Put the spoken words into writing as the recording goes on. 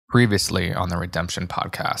Previously on the Redemption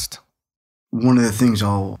podcast. One of the things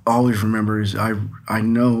I'll always remember is I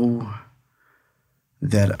know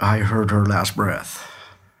that I heard her last breath.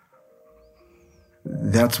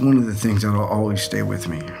 That's one of the things that'll always stay with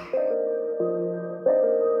me.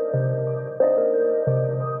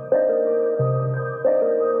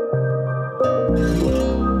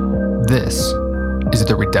 This is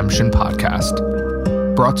the Redemption podcast,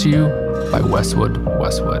 brought to you by Westwood.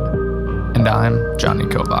 And I'm Johnny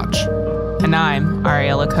Kovach. And I'm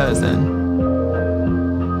Ariella Kozin.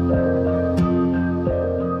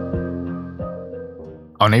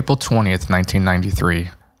 On April 20th, 1993,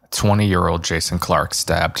 20-year-old Jason Clark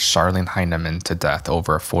stabbed Charlene Heinemann to death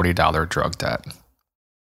over a $40 drug debt.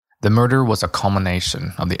 The murder was a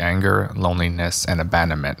culmination of the anger, loneliness, and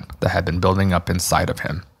abandonment that had been building up inside of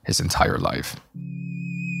him his entire life.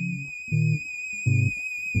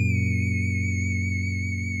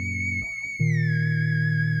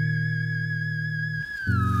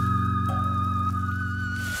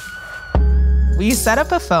 We set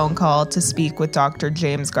up a phone call to speak with Dr.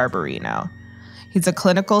 James Garbarino. He's a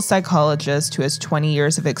clinical psychologist who has 20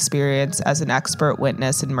 years of experience as an expert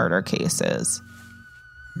witness in murder cases.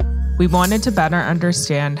 We wanted to better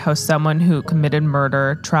understand how someone who committed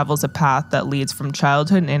murder travels a path that leads from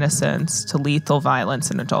childhood innocence to lethal violence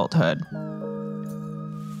in adulthood.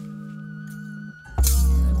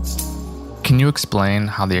 Can you explain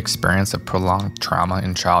how the experience of prolonged trauma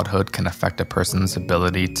in childhood can affect a person's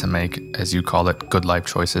ability to make, as you call it, good life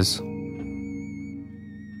choices?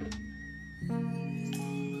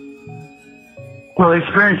 Well, the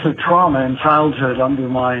experience of trauma in childhood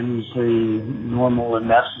undermines the normal and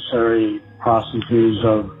necessary processes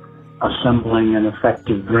of assembling an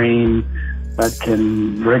effective brain that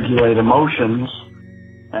can regulate emotions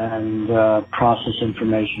and process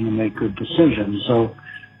information and make good decisions. So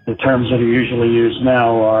the terms that are usually used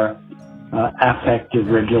now are affective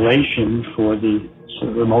regulation for the sort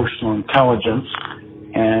of emotional intelligence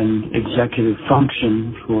and executive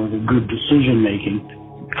function for the good decision making.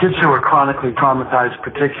 Kids who are chronically traumatized,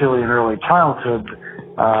 particularly in early childhood,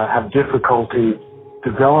 have difficulty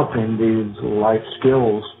developing these life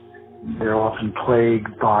skills. They're often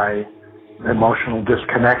plagued by emotional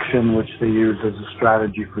disconnection, which they use as a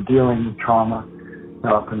strategy for dealing with trauma.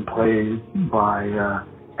 They're often plagued by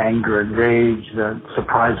anger and rage that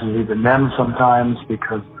surprises even them sometimes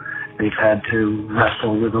because they've had to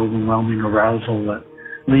wrestle with overwhelming arousal that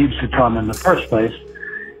leads to trauma in the first place.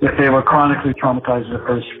 If they were chronically traumatized in the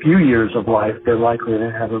first few years of life, they're likely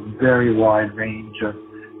to have a very wide range of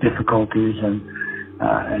difficulties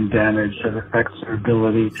and damage that affects their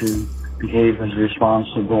ability to behave as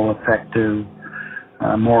responsible, effective,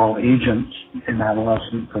 moral agents in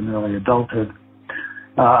adolescence and early adulthood.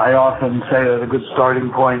 I often say that a good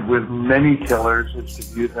starting point with many killers is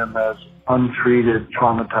to view them as untreated,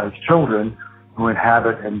 traumatized children who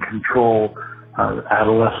inhabit and control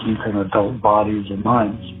adolescent and adult bodies and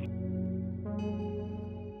minds.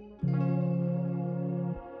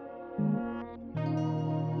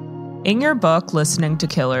 In your book, Listening to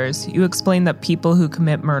Killers, you explain that people who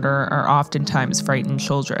commit murder are oftentimes frightened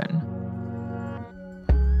children.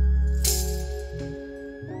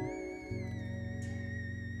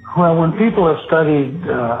 Well, when people have studied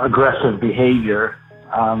aggressive behavior,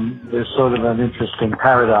 there's sort of an interesting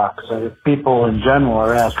paradox that if people in general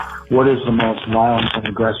are asked what is the most violent and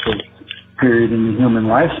aggressive period in the human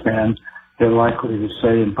lifespan, they're likely to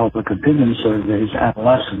say in public opinion surveys,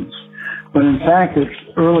 adolescence. But in fact, it's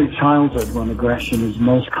early childhood when aggression is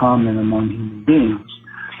most common among human beings.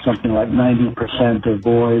 Something like 90% of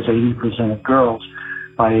boys, 80% of girls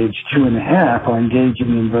by age 2.5 are engaging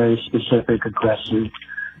in very specific, aggressive,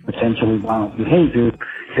 potentially violent behavior.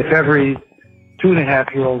 If every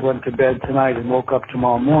 2.5-year-old went to bed tonight and woke up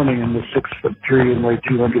tomorrow morning and was 6'3" and weighed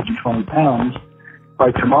 220 pounds, by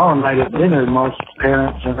tomorrow night at dinner, most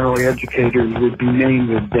parents and early educators would be named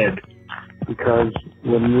as dead. Because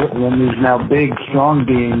when these now big, strong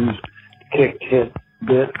beings kicked, hit,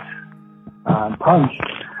 bit, punched,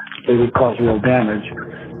 they would cause real damage.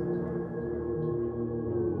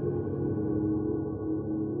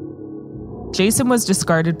 Jason was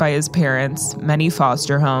discarded by his parents, many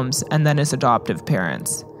foster homes, and then his adoptive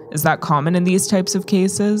parents. Is that common in these types of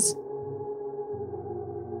cases?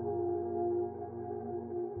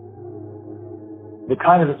 The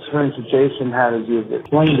kind of experience that Jason had, as you've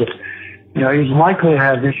explained it, he's likely to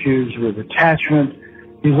have issues with attachment.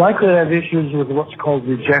 He's likely to have issues with what's called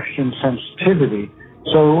rejection sensitivity.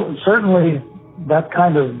 So certainly that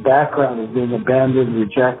kind of background of being abandoned,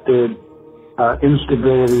 rejected,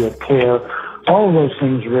 instability of care All of those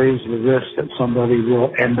things raise the risk that somebody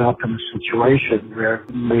will end up in a situation where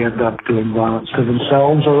they end up doing violence to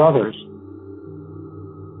themselves or others.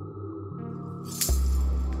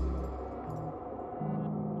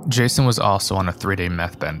 Jason was also on a 3-day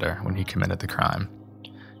meth bender when he committed the crime.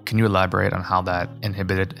 Can you elaborate on how that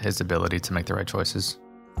inhibited his ability to make the right choices?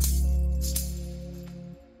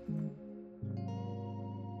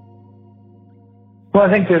 Well,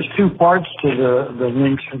 I think there's two parts to the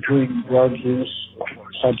links between drug use, or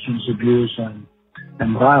substance abuse, and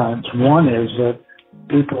violence. One is that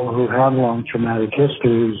people who have long traumatic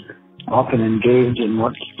histories often engage in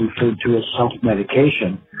what's referred to as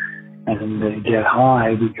self-medication. And they get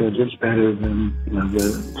high because it's better than,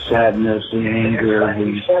 the sadness, the anger,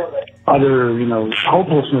 the other,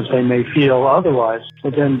 hopelessness they may feel otherwise.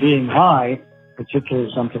 But then being high, particularly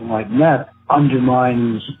something like meth,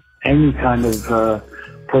 undermines any kind of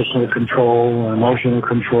personal control, emotional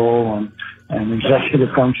control, and executive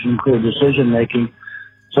function, clear decision making.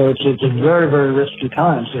 So it's a very, very risky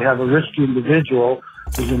time. So you have a risky individual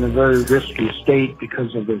who's in a very risky state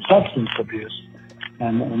because of their substance abuse.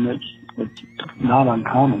 And it's not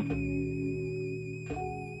uncommon.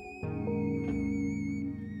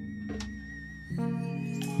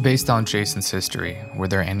 Based on Jason's history, were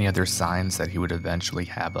there any other signs that he would eventually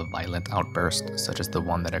have a violent outburst, such as the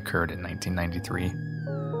one that occurred in 1993?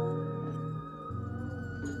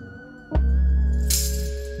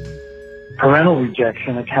 Parental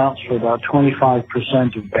rejection accounts for about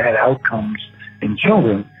 25% of bad outcomes in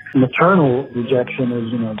children. Maternal rejection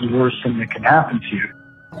is, the worst thing that can happen to you.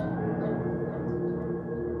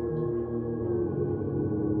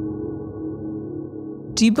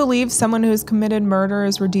 Do you believe someone who has committed murder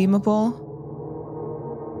is redeemable?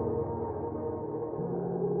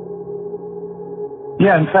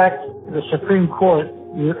 Yeah, in fact, the Supreme Court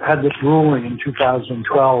had this ruling in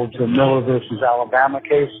 2012, the Miller versus Alabama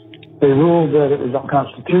case. They ruled that it was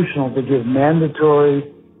unconstitutional to give mandatory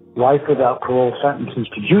life without parole sentences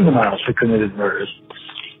to juveniles who committed murders.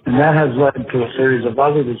 And that has led to a series of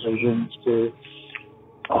other decisions to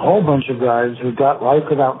a whole bunch of guys who got life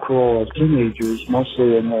without parole as teenagers,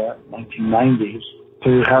 mostly in the 1990s,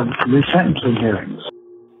 to have resentencing hearings.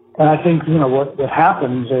 And I think, what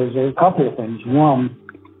happens is a couple of things. One,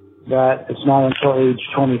 that it's not until age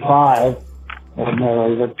 25,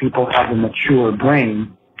 ordinarily, that people have a mature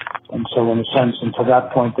brain. And so in a sense, until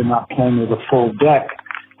that point, they're not playing with a full deck.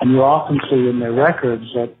 And you often see in their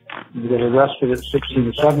records that you get arrested at 16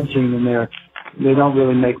 or 17 and they don't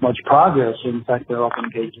really make much progress. In fact, they're often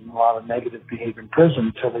engaged in a lot of negative behavior in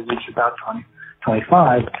prison until they reach about 20,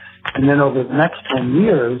 25. And then over the next 10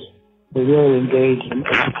 years, they really engage in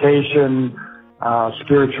education,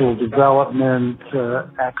 spiritual development,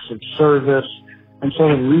 acts of service, and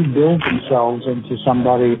sort of rebuild themselves into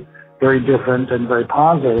somebody very different and very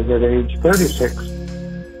positive at age 36.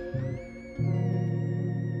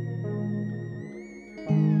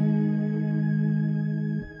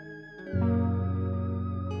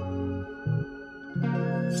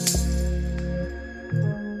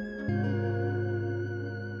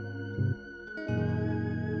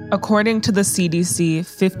 According to the CDC,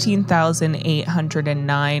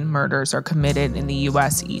 15,809 murders are committed in the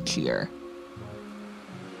U.S. each year.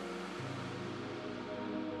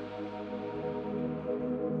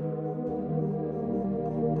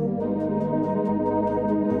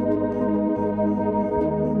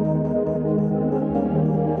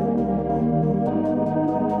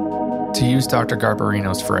 To use Dr.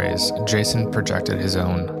 Garbarino's phrase, Jason projected his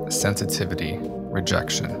own sensitivity,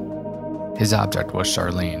 rejection. His object was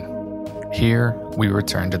Charlene. Here, we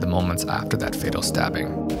return to the moments after that fatal stabbing.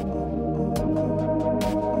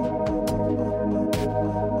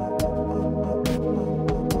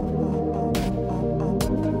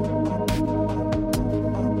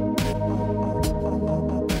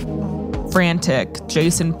 Frantic,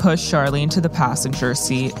 Jason pushed Charlene to the passenger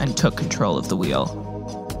seat and took control of the wheel.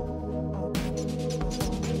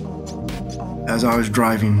 As I was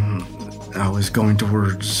driving, I was going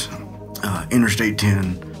towards Interstate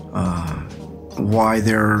 10. Why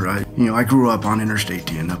there? I grew up on Interstate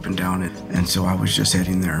 10, up and down it, and so I was just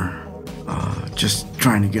heading there, just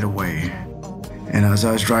trying to get away. And as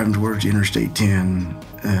I was driving towards Interstate 10,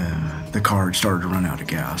 the car had started to run out of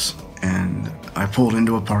gas, and I pulled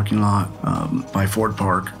into a parking lot by Ford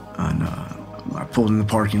Park, and I pulled in the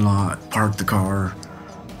parking lot, parked the car.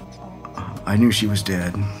 I knew she was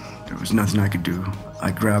dead. There was nothing I could do.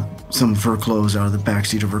 I grabbed some of her clothes out of the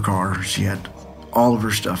backseat of her car. She had all of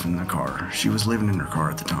her stuff in the car. She was living in her car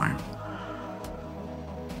at the time.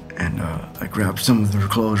 And I grabbed some of her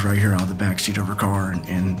clothes right here out of the backseat of her car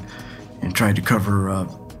and tried to cover her up.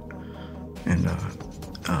 and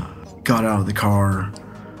got out of the car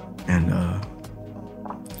and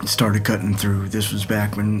started cutting through. This was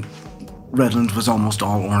back when Redlands was almost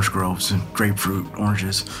all orange groves and grapefruit,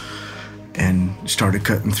 oranges, and started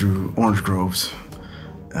cutting through orange groves.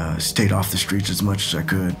 Stayed off the streets as much as I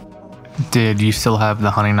could. Did you still have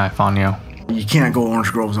the hunting knife on you? You can't go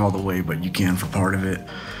orange groves all the way, but you can for part of it.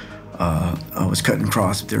 I was cutting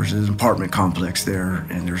across. There's an apartment complex there,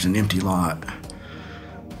 and there's an empty lot.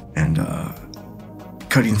 And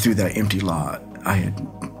cutting through that empty lot, I had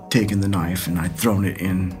taken the knife and I'd thrown it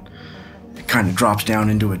in. It kind of drops down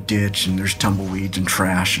into a ditch, and there's tumbleweeds and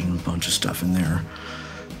trash and a bunch of stuff in there.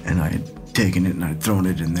 And I had taken it and I'd thrown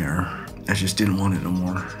it in there. I just didn't want it no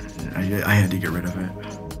more. I had to get rid of it.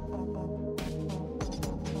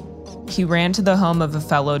 He ran to the home of a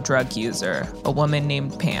fellow drug user, a woman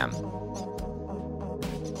named Pam.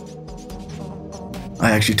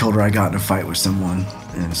 I actually told her I got in a fight with someone,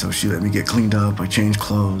 and so she let me get cleaned up. I changed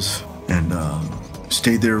clothes and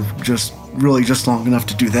stayed there just long enough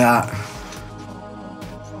to do that.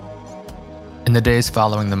 In the days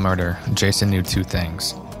following the murder, Jason knew two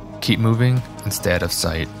things: keep moving and stay out of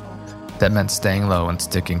sight. That meant staying low and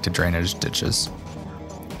sticking to drainage ditches.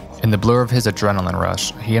 In the blur of his adrenaline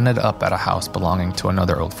rush, he ended up at a house belonging to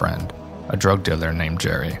another old friend, a drug dealer named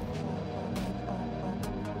Jerry.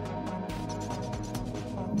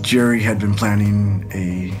 Jerry had been planning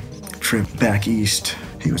a trip back east.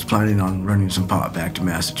 He was planning on running some pot back to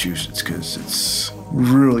Massachusetts because it's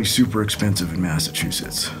really super expensive in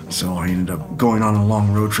Massachusetts. So I ended up going on a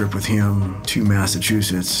long road trip with him to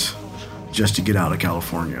Massachusetts just to get out of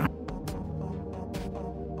California.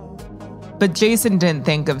 But Jason didn't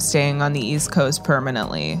think of staying on the East Coast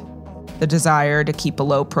permanently. The desire to keep a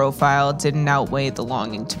low profile didn't outweigh the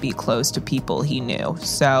longing to be close to people he knew,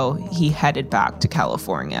 so he headed back to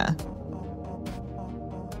California.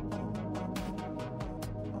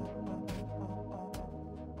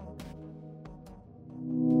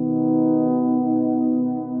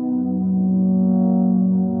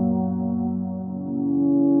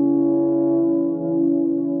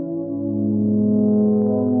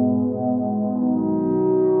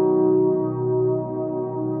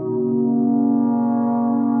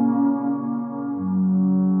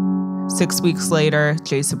 Six weeks later,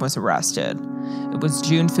 Jason was arrested. It was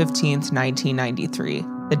June 15th, 1993,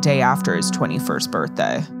 the day after his 21st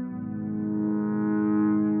birthday.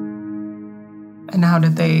 And how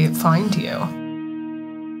did they find you?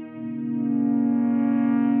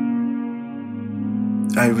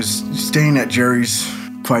 I was staying at Jerry's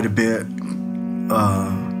quite a bit,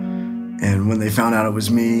 and when they found out it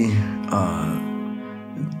was me,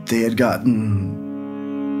 they had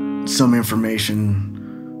gotten some information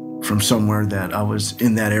from somewhere that I was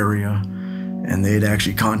in that area, and they had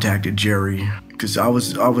actually contacted Jerry because I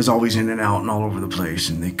was always in and out and all over the place,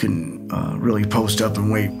 and they couldn't really post up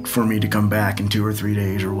and wait for me to come back in 2 or 3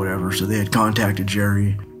 days or whatever. So they had contacted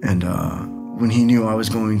Jerry, and when he knew I was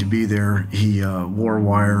going to be there, he wore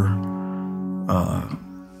wire,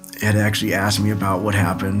 had actually asked me about what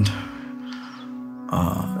happened,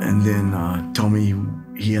 and then told me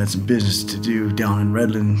he had some business to do down in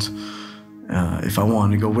Redlands. If I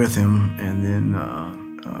wanted to go with him, and then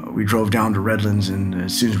we drove down to Redlands, and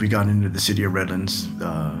as soon as we got into the city of Redlands,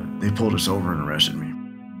 they pulled us over and arrested me.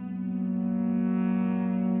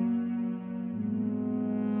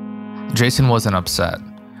 Jason wasn't upset.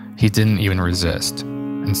 He didn't even resist.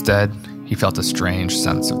 Instead, he felt a strange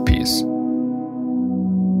sense of peace.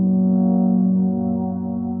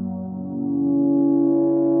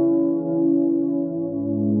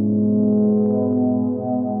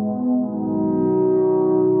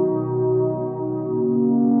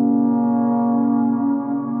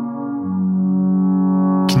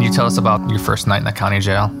 Can you tell us about your first night in the county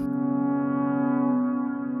jail?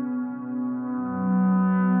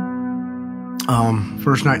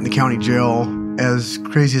 First night in the county jail, as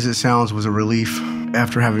crazy as it sounds, was a relief.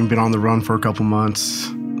 After having been on the run for a couple months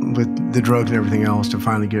with the drugs and everything else, to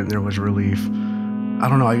finally get in there was a relief. I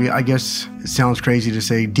don't know, I guess it sounds crazy to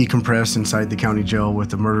say decompress inside the county jail with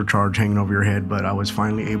the murder charge hanging over your head, but I was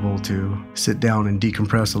finally able to sit down and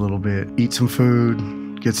decompress a little bit, eat some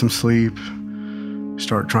food, get some sleep,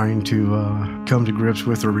 start trying to come to grips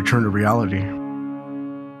with or return to reality.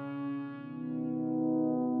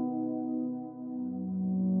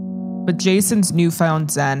 But Jason's newfound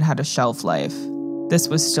zen had a shelf life. This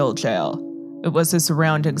was still jail. It was his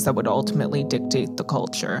surroundings that would ultimately dictate the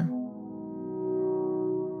culture.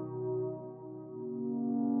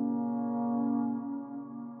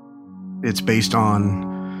 It's based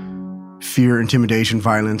on fear, intimidation,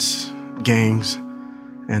 violence, gangs,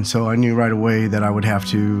 And so I knew right away that I would have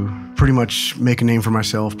to pretty much make a name for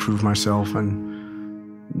myself, prove myself, and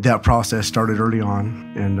that process started early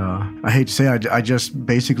on. And I hate to say, I just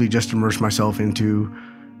basically just immersed myself into,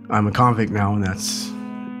 I'm a convict now, and that's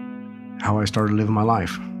how I started living my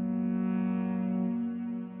life.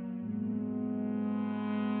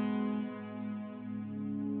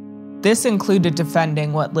 This included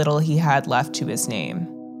defending what little he had left to his name.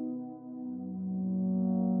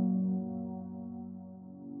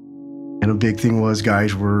 And a big thing was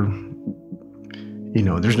guys were,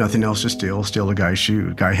 there's nothing else to steal. Steal a guy's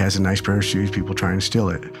shoe. Guy has a nice pair of shoes, people try and steal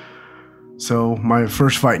it. So my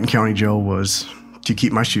first fight in county jail was to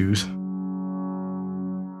keep my shoes.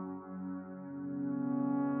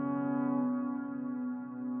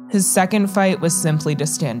 His second fight was simply to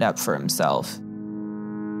stand up for himself.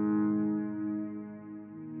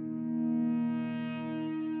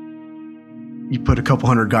 You put a couple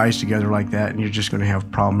hundred guys together like that, and you're just going to have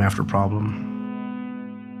problem after problem.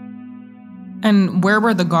 And where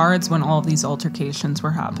were the guards when all of these altercations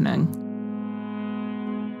were happening?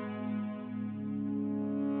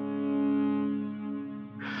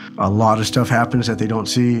 A lot of stuff happens that they don't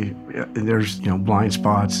see. There's, blind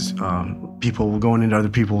spots, people going into other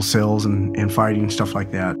people's cells and fighting, stuff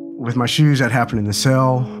like that. With my shoes, that happened in the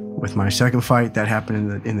cell. With my second fight, that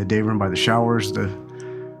happened in the day room by the showers.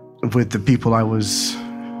 With the people I was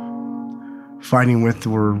fighting with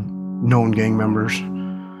were known gang members.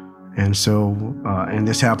 And so, and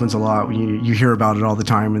this happens a lot. You hear about it all the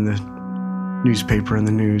time in the newspaper and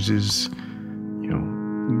the news is,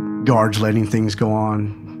 guards letting things go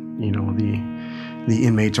on. The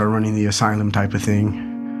inmates are running the asylum type of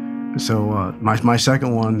thing. So my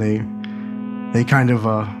second one, they kind of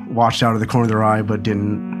watched out of the corner of their eye, but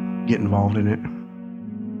didn't get involved in it.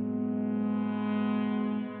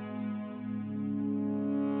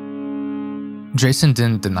 Jason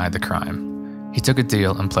didn't deny the crime. He took a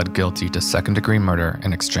deal and pled guilty to second-degree murder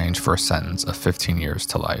in exchange for a sentence of 15 years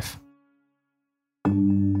to life.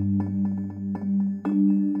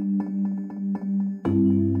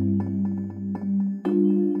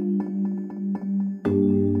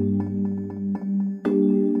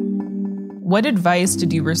 What advice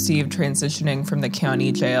did you receive transitioning from the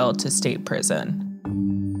county jail to state prison?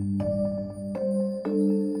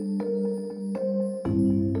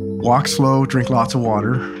 Walk slow, drink lots of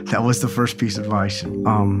water. That was the first piece of advice.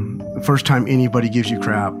 The first time anybody gives you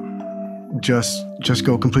crap, just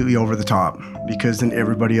go completely over the top, because then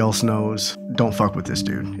everybody else knows, don't fuck with this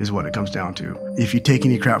dude, is what it comes down to. If you take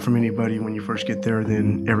any crap from anybody when you first get there,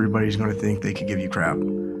 then everybody's going to think they could give you crap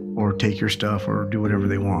or take your stuff or do whatever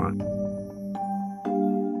they want.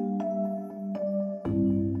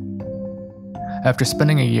 After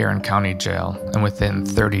spending a year in county jail and within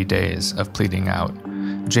 30 days of pleading out,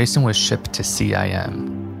 Jason was shipped to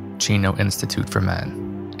CIM, Chino Institute for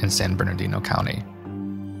Men, in San Bernardino County.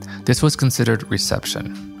 This was considered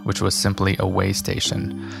reception, which was simply a way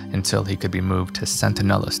station until he could be moved to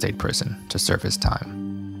Centinela State Prison to serve his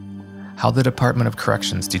time. How the Department of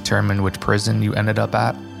Corrections determined which prison you ended up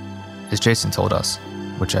at? As Jason told us,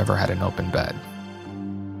 whichever had an open bed.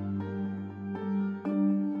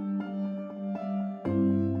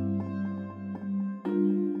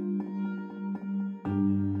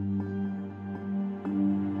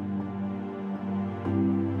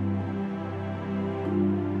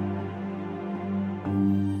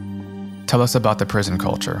 Tell us about the prison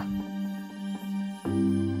culture.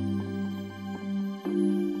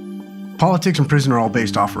 Politics in prison are all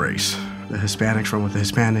based off race. The Hispanics run with the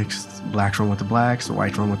Hispanics, the blacks run with the blacks, the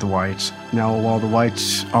whites run with the whites. Now, while the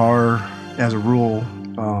whites are, as a rule,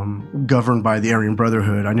 governed by the Aryan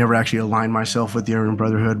Brotherhood, I never actually aligned myself with the Aryan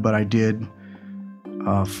Brotherhood, but I did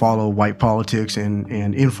follow white politics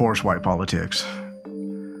and enforce white politics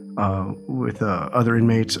with other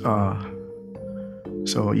inmates.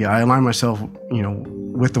 So yeah, I align myself,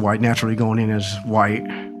 with the white, naturally going in as white.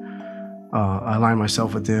 I align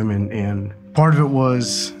myself with them, and part of it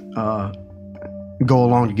was go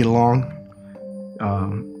along to get along.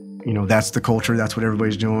 That's the culture. That's what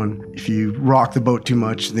everybody's doing. If you rock the boat too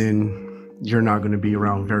much, then you're not going to be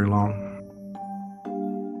around very long.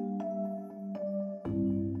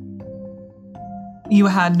 You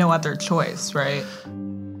had no other choice, right?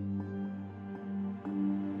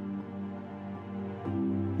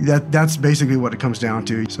 That's basically what it comes down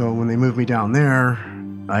to. So when they moved me down there,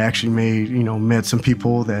 I actually met some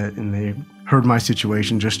people and they heard my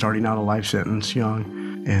situation, just starting out a life sentence young.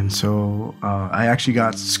 And so I actually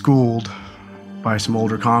got schooled by some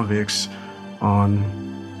older convicts on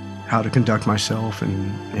how to conduct myself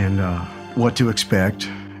and what to expect.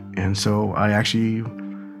 And so I actually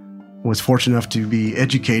was fortunate enough to be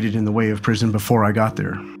educated in the way of prison before I got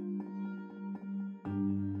there.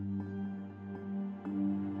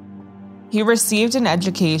 He received an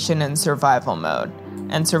education in survival mode,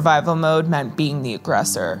 and survival mode meant being the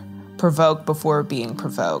aggressor, provoke before being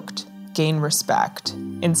provoked, gain respect,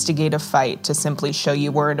 instigate a fight to simply show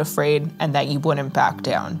you weren't afraid and that you wouldn't back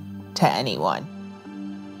down to anyone.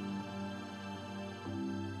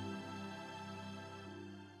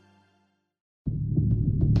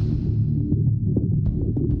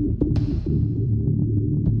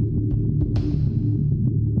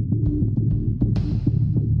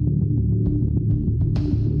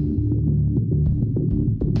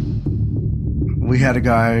 We had a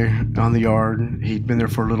guy on the yard. He'd been there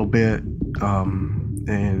for a little bit,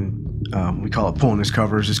 and we call it pulling his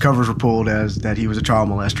covers. His covers were pulled as that he was a child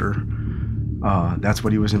molester. That's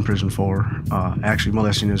what he was in prison for, actually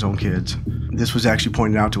molesting his own kids. This was actually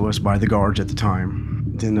pointed out to us by the guards at the time.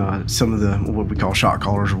 Then some of the, what we call shot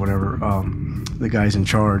callers or whatever, the guys in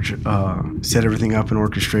charge set everything up and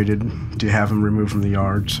orchestrated to have him removed from the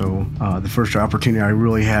yard. So the first opportunity I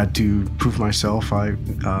really had to prove myself,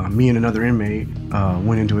 me and another inmate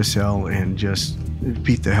went into a cell and just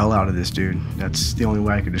beat the hell out of this dude. That's the only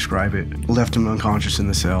way I could describe it. Left him unconscious in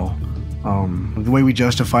the cell. The way we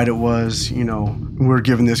justified it was, we're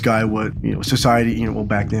giving this guy what, society, well,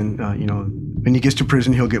 back then, when he gets to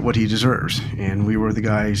prison, he'll get what he deserves. And we were the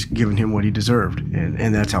guys giving him what he deserved.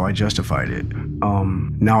 And that's how I justified it.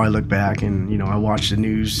 Now I look back and, I watch the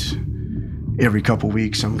news every couple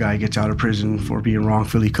weeks. Some guy gets out of prison for being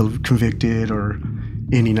wrongfully convicted or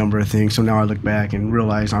any number of things. So now I look back and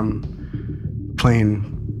realize I'm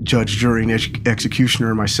playing judge, jury, and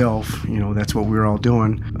executioner myself. That's what we were all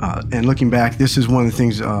doing. And looking back, this is one of the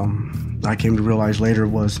things I came to realize later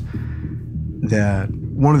was that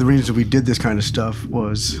one of the reasons we did this kind of stuff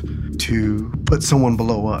was to put someone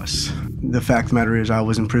below us. The fact of the matter is I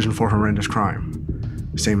was in prison for horrendous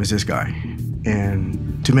crime, same as this guy.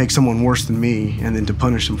 And to make someone worse than me and then to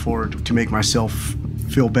punish them for it, to make myself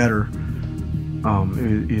feel better,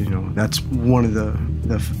 that's one of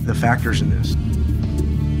the factors in this.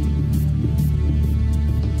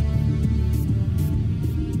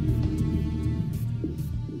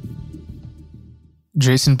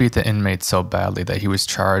 Jason beat the inmate so badly that he was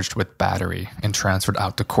charged with battery and transferred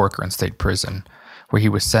out to Corcoran State Prison, where he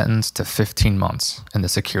was sentenced to 15 months in the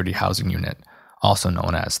security housing unit, also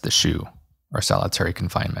known as the SHU, or solitary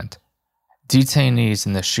confinement. Detainees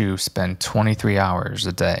in the SHU spend 23 hours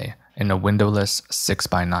a day in a windowless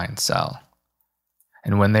 6x9 cell.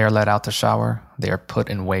 And when they are let out to shower, they are put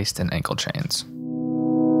in waist and ankle chains.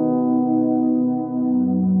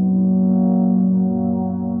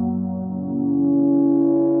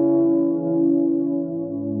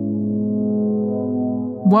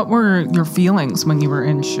 What were your feelings when you were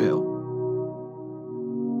in SHU?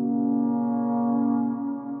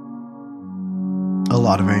 A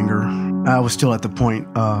lot of anger. I was still at the point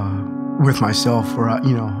with myself where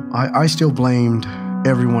I still blamed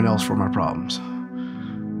everyone else for my problems.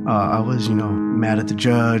 I was, mad at the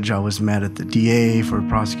judge. I was mad at the DA for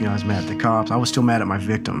prosecuting. I was mad at the cops. I was still mad at my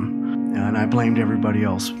victim. And I blamed everybody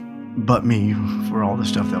else but me for all the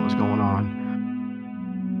stuff that was going on.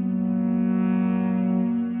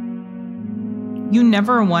 You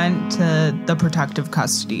never went to the protective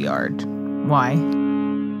custody yard. Why?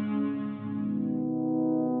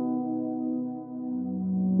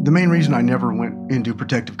 The main reason I never went into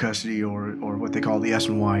protective custody or what they call the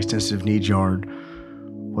S&Y, sensitive needs yard,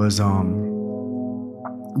 was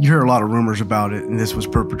you hear a lot of rumors about it, and this was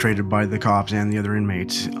perpetrated by the cops and the other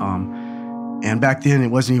inmates. And back then, it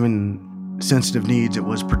wasn't even sensitive needs, it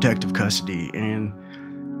was protective custody. And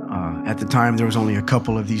at the time, there was only a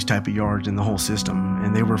couple of these type of yards in the whole system,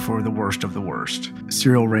 and they were for the worst of the worst.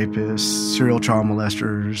 Serial rapists, serial child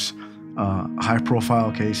molesters,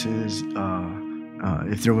 high-profile cases.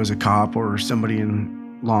 If there was a cop or somebody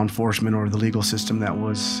in law enforcement or the legal system that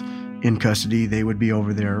was in custody, they would be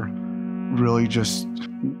over there. Really just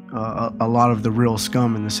a lot of the real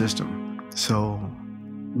scum in the system. So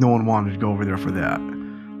no one wanted to go over there for that.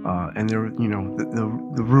 And there,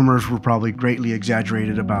 the rumors were probably greatly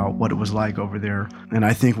exaggerated about what it was like over there. And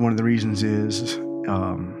I think one of the reasons is,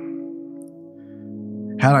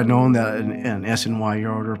 had I known that an S&Y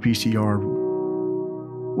yard or a PC yard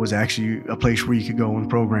was actually a place where you could go and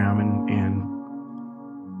program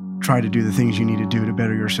and try to do the things you need to do to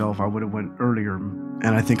better yourself, I would have went earlier.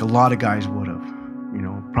 And I think a lot of guys would have,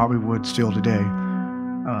 probably would still today.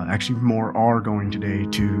 Actually, more are going today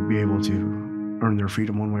to be able to earn their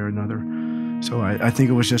freedom one way or another. So I think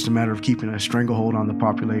it was just a matter of keeping a stranglehold on the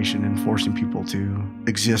population and forcing people to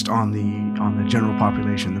exist on the general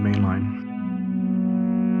population, the main line.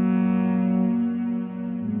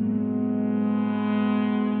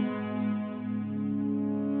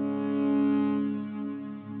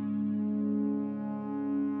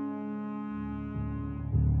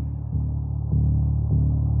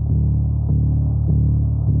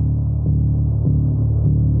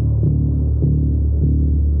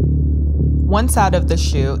 Once out of the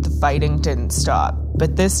chute, the fighting didn't stop,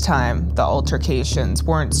 but this time, the altercations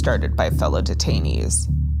weren't started by fellow detainees.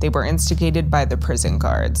 They were instigated by the prison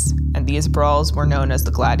guards, and these brawls were known as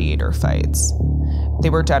the gladiator fights. They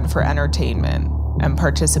were done for entertainment, and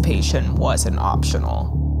participation wasn't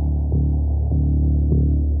optional.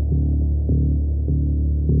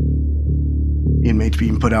 Inmates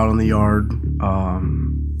being put out on the yard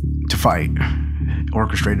to fight,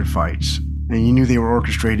 orchestrated fights. And you knew they were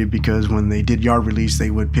orchestrated because when they did yard release,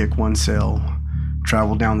 they would pick one cell,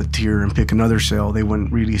 travel down the tier and pick another cell. They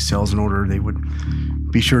wouldn't release cells in order. They would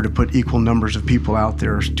be sure to put equal numbers of people out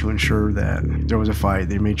there to ensure that there was a fight.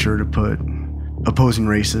 They made sure to put opposing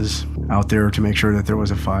races out there to make sure that there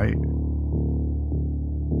was a fight.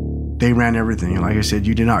 They ran everything. Like I said,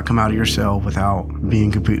 you did not come out of your cell without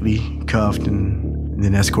being completely cuffed and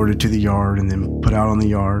then escorted to the yard and then put out on the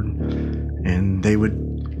yard. And they would,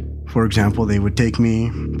 for example, they would take me,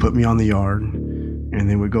 put me on the yard, and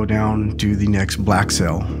they would go down to the next black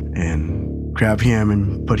cell and grab him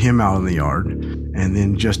and put him out on the yard. And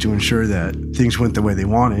then just to ensure that things went the way they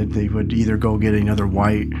wanted, they would either go get another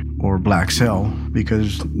white or black cell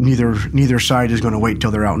because neither side is going to wait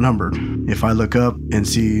till they're outnumbered. If I look up and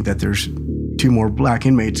see that there's two more black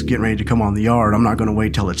inmates getting ready to come on the yard, I'm not going to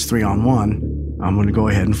wait till it's 3-on-1. I'm going to go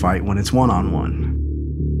ahead and fight when it's 1-on-1.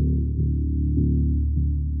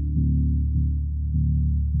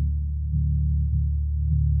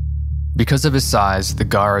 Because of his size, the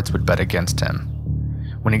guards would bet against him.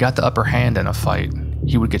 When he got the upper hand in a fight,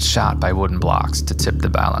 he would get shot by wooden blocks to tip the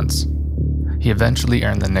balance. He eventually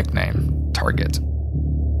earned the nickname Target.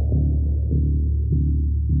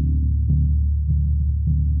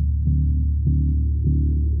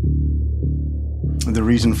 The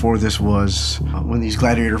reason for this was when these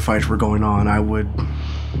gladiator fights were going on, I would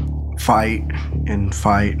fight and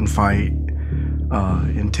fight and fight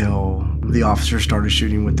until the officers started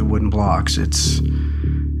shooting with the wooden blocks. It's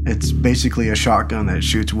basically a shotgun that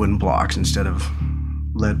shoots wooden blocks instead of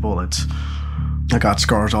lead bullets. I got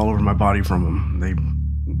scars all over my body from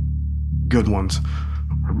them. Good ones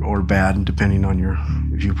or bad, depending on your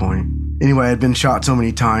viewpoint. Anyway, I'd been shot so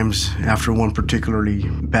many times after one particularly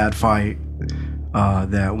bad fight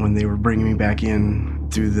that when they were bringing me back in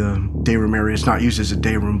through the day room area, it's not used as a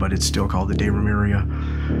day room, but it's still called the day room area.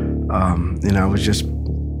 And I was just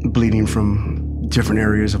bleeding from different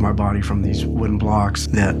areas of my body from these wooden blocks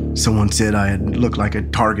that someone said I had looked like a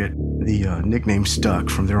target. The nickname stuck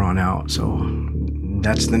from there on out. So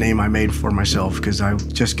that's the name I made for myself because I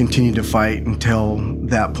just continued to fight until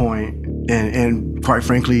that point. And quite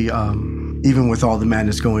frankly, even with all the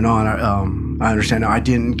madness going on, I understand I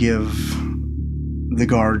didn't give the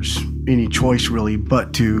guards any choice really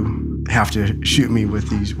but to have to shoot me with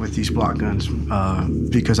these block guns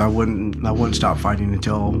because I wouldn't stop fighting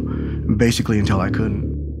until I couldn't.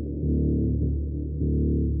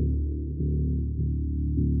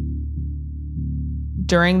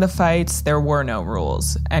 During the fights, there were no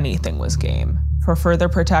rules. Anything was game. For further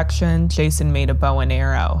protection, Jason made a bow and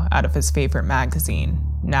arrow out of his favorite magazine,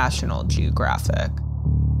 National Geographic.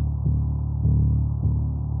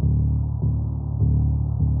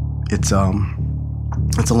 It's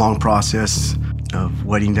a long process of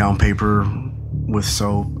wetting down paper with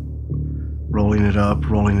soap, rolling it up,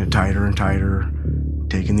 rolling it tighter and tighter,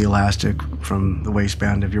 taking the elastic from the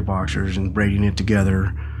waistband of your boxers and braiding it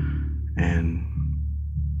together, and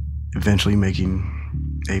eventually making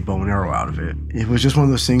a bow and arrow out of it. It was just one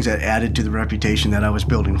of those things that added to the reputation that I was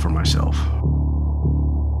building for myself.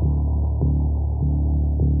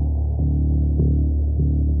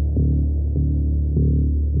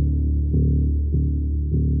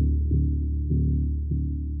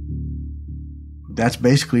 That's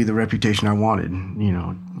basically the reputation I wanted. You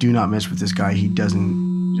know, do not mess with this guy. He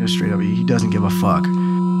doesn't, just straight up, he doesn't give a fuck.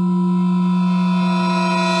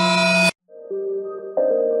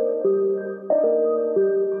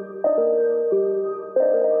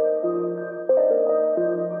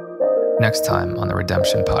 Next time on the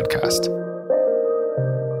Redemption Podcast.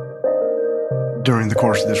 During the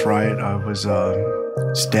course of this riot, I was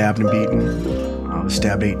stabbed and beaten. I was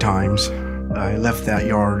stabbed 8 times. I left that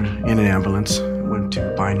yard in an ambulance, went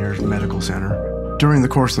to Pioneer Medical Center. During the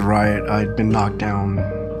course of the riot, I'd been knocked down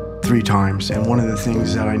 3 times, and one of the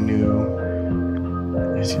things that I knew,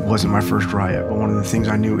 it wasn't my first riot, but one of the things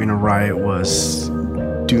I knew in a riot was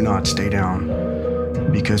do not stay down,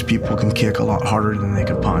 because people can kick a lot harder than they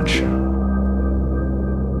can punch.